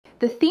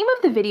The theme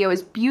of the video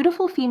is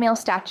beautiful female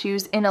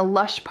statues in a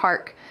lush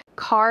park.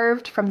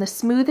 Carved from the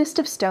smoothest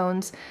of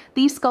stones,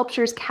 these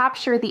sculptures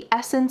capture the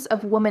essence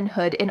of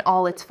womanhood in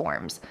all its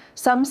forms.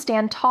 Some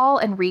stand tall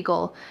and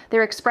regal,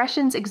 their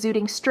expressions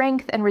exuding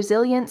strength and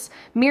resilience,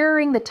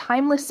 mirroring the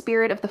timeless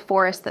spirit of the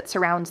forest that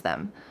surrounds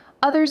them.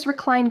 Others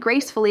recline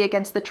gracefully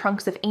against the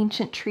trunks of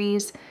ancient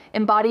trees,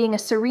 embodying a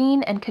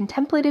serene and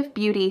contemplative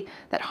beauty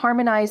that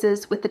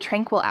harmonizes with the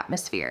tranquil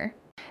atmosphere.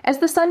 As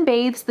the sun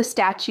bathes the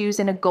statues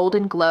in a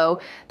golden glow,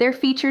 their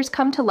features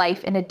come to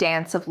life in a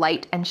dance of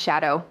light and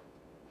shadow.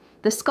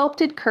 The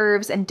sculpted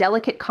curves and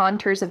delicate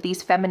contours of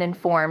these feminine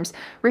forms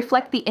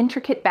reflect the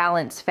intricate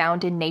balance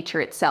found in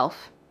nature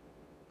itself.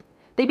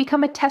 They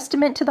become a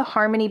testament to the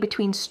harmony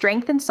between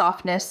strength and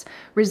softness,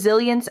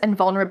 resilience and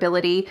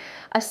vulnerability,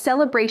 a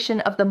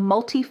celebration of the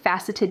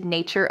multifaceted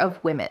nature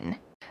of women.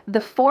 The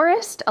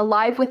forest,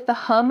 alive with the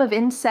hum of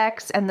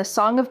insects and the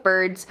song of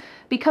birds,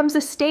 becomes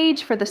a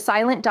stage for the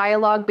silent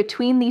dialogue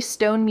between these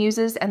stone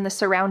muses and the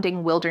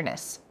surrounding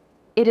wilderness.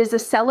 It is a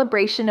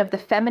celebration of the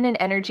feminine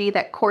energy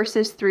that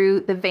courses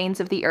through the veins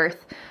of the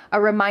earth,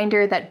 a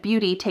reminder that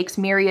beauty takes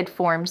myriad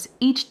forms,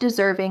 each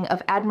deserving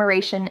of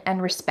admiration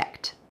and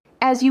respect.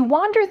 As you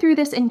wander through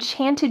this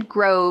enchanted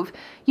grove,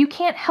 you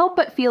can't help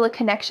but feel a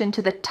connection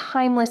to the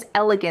timeless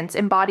elegance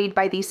embodied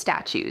by these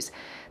statues.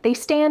 They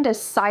stand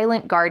as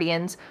silent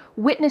guardians,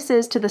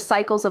 witnesses to the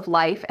cycles of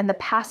life and the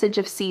passage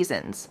of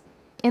seasons.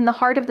 In the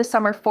heart of the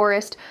summer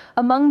forest,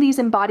 among these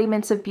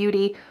embodiments of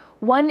beauty,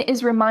 one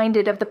is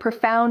reminded of the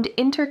profound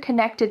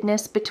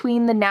interconnectedness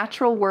between the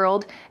natural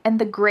world and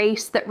the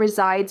grace that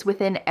resides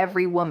within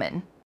every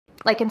woman.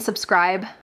 Like and subscribe.